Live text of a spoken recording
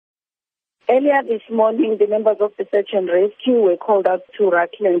Earlier this morning, the members of the search and rescue were called out to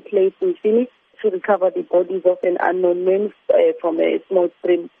Rucklen Place in Phoenix to recover the bodies of an unknown man from a small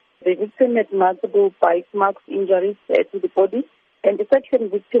stream. The victim had multiple bite marks, injuries to the body, and the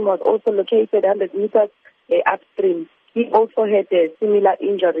second victim was also located 100 meters upstream. He also had a similar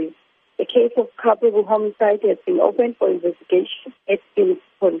injury. A case of culpable homicide has been opened for investigation at Phoenix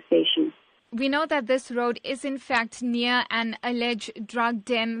Police Station. We know that this road is in fact near an alleged drug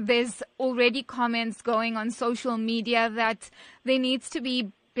den. There's already comments going on social media that there needs to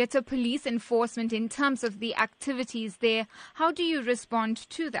be better police enforcement in terms of the activities there. How do you respond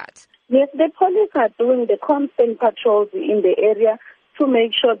to that? Yes, the police are doing the constant patrols in the area to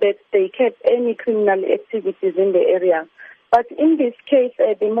make sure that they catch any criminal activities in the area. But in this case,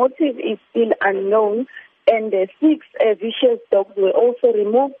 the motive is still unknown, and 6 vicious dogs were also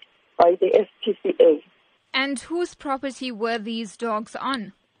removed by the SPCA. And whose property were these dogs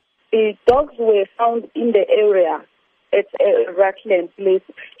on? The dogs were found in the area at Rucklen Place.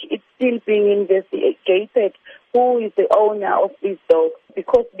 It's still being investigated who is the owner of these dogs,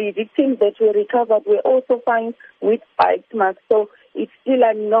 because the victims that were recovered were also found with bite marks. So it's still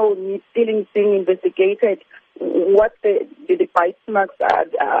unknown. It's still being investigated what the bite marks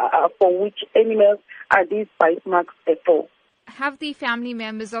are for, which animals are these bite marks for. Have the family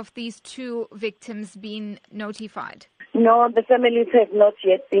members of these 2 victims been notified? No, the families have not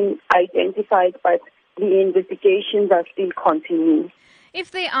yet been identified, but the investigations are still continuing.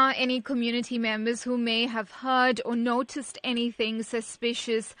 If there are any community members who may have heard or noticed anything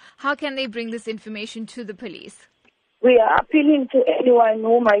suspicious, how can they bring this information to the police? We are appealing to anyone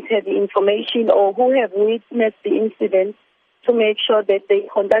who might have the information or who have witnessed the incident to make sure that they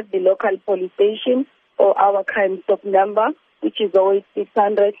contact the local police station or our crime stop number, which is always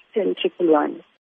 600 10 111.